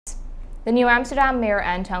The New Amsterdam Mayor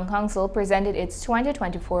and Town Council presented its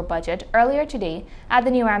 2024 budget earlier today at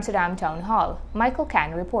the New Amsterdam Town Hall. Michael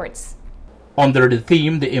Can reports. Under the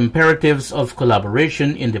theme, The Imperatives of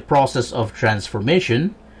Collaboration in the Process of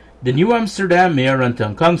Transformation, the New Amsterdam Mayor and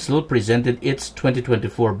Town Council presented its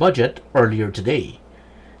 2024 budget earlier today.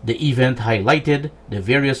 The event highlighted the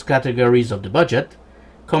various categories of the budget,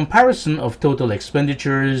 comparison of total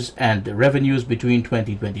expenditures and revenues between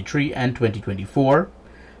 2023 and 2024,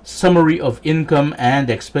 summary of income and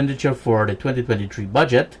expenditure for the 2023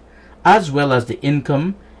 budget, as well as the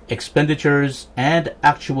income, expenditures, and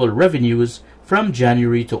actual revenues from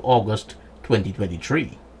January to August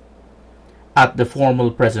 2023. At the formal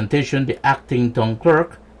presentation, the acting town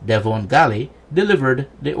clerk, Devon Galley, delivered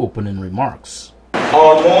the opening remarks.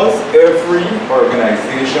 Almost every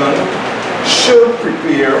organization should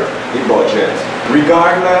prepare a budget,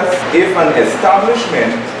 regardless if an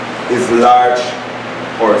establishment is large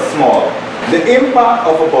or small. The impact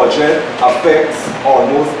of a budget affects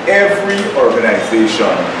almost every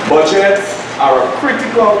organization. Budgets are a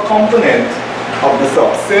critical component of the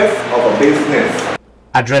success of a business.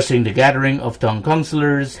 Addressing the gathering of town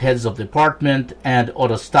councillors, heads of department, and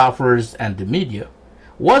other staffers and the media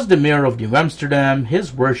was the Mayor of New Amsterdam,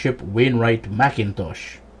 His Worship Wainwright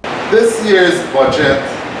McIntosh. This year's budget,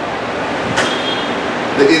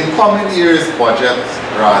 the incoming year's budget,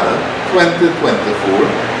 2024,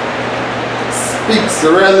 speaks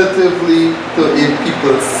relatively to a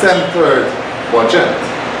people-centered budget.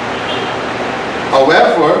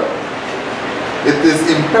 However, it is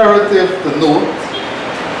imperative to note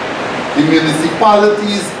the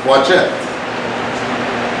municipality's budget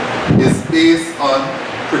is based on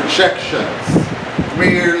projections,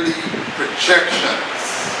 merely projections,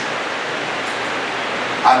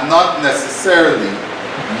 and not necessarily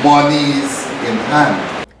monies in hand.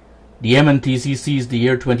 The MNTC sees the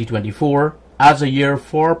year 2024 as a year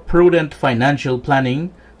for prudent financial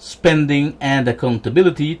planning, spending, and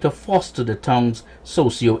accountability to foster the town's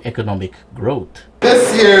socio-economic growth.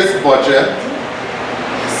 This year's budget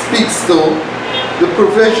speaks to the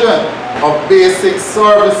provision of basic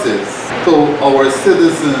services to our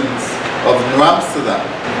citizens of New Amsterdam,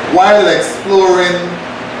 while exploring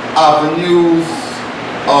avenues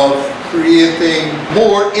of creating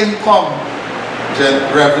more income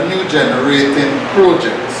revenue generating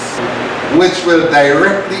projects which will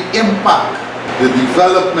directly impact the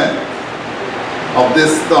development of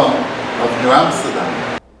this town of New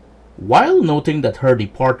Amsterdam. While noting that her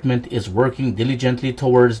department is working diligently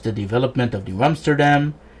towards the development of New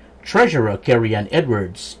Amsterdam, Treasurer Carrie-Ann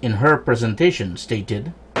Edwards in her presentation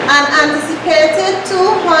stated, an anticipated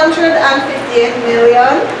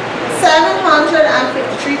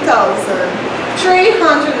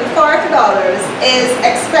 $258,753,340 is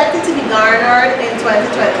expected to be garnered in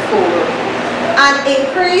 2024, an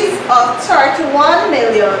increase of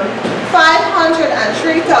 $31,503,009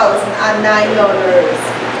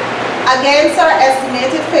 against our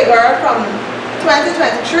estimated figure from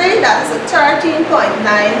 2023, that is a 13.9%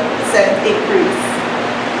 increase.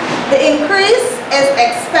 The increase is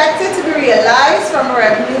expected to be realized from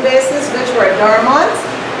revenue bases which were dormant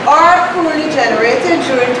or poorly generated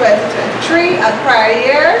during 2023 and prior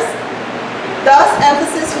years. Thus,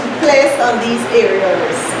 emphasis will be placed on these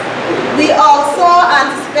areas. We also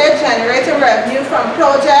anticipate generating revenue from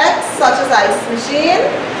projects such as ice machine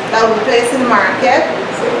that will be placed in the market,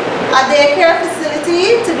 a daycare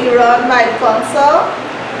facility to be run by the council,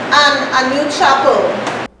 and a new chapel.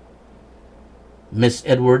 Ms.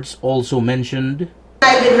 Edwards also mentioned,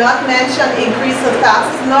 I did not mention increase of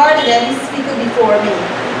taxes, nor did any speaker before me,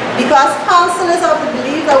 because council is of the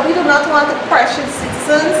belief that we do not want to pressure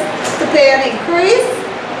citizens to pay an increase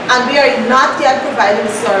and we are not yet providing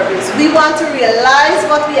the service. We want to realize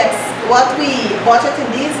what we budget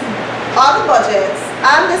in these other budgets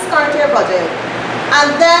and this current year budget,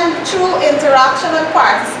 and then through interaction and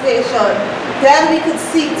participation, then we could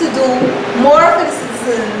seek to do more for the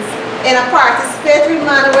citizens in a participatory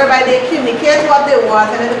manner whereby they communicate what they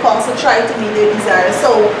want and then the council try to meet their desires.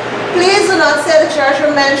 So please do not say the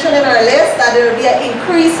treasurer mentioned in our list that there will be an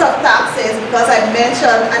increase of taxes because I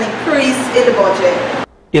mentioned an increase in the budget.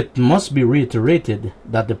 It must be reiterated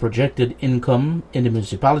that the projected income in the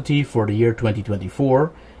municipality for the year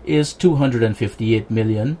 2024 is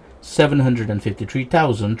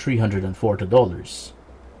 $258,753,340.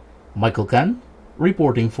 Michael Can,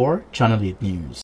 reporting for Channel 8 News.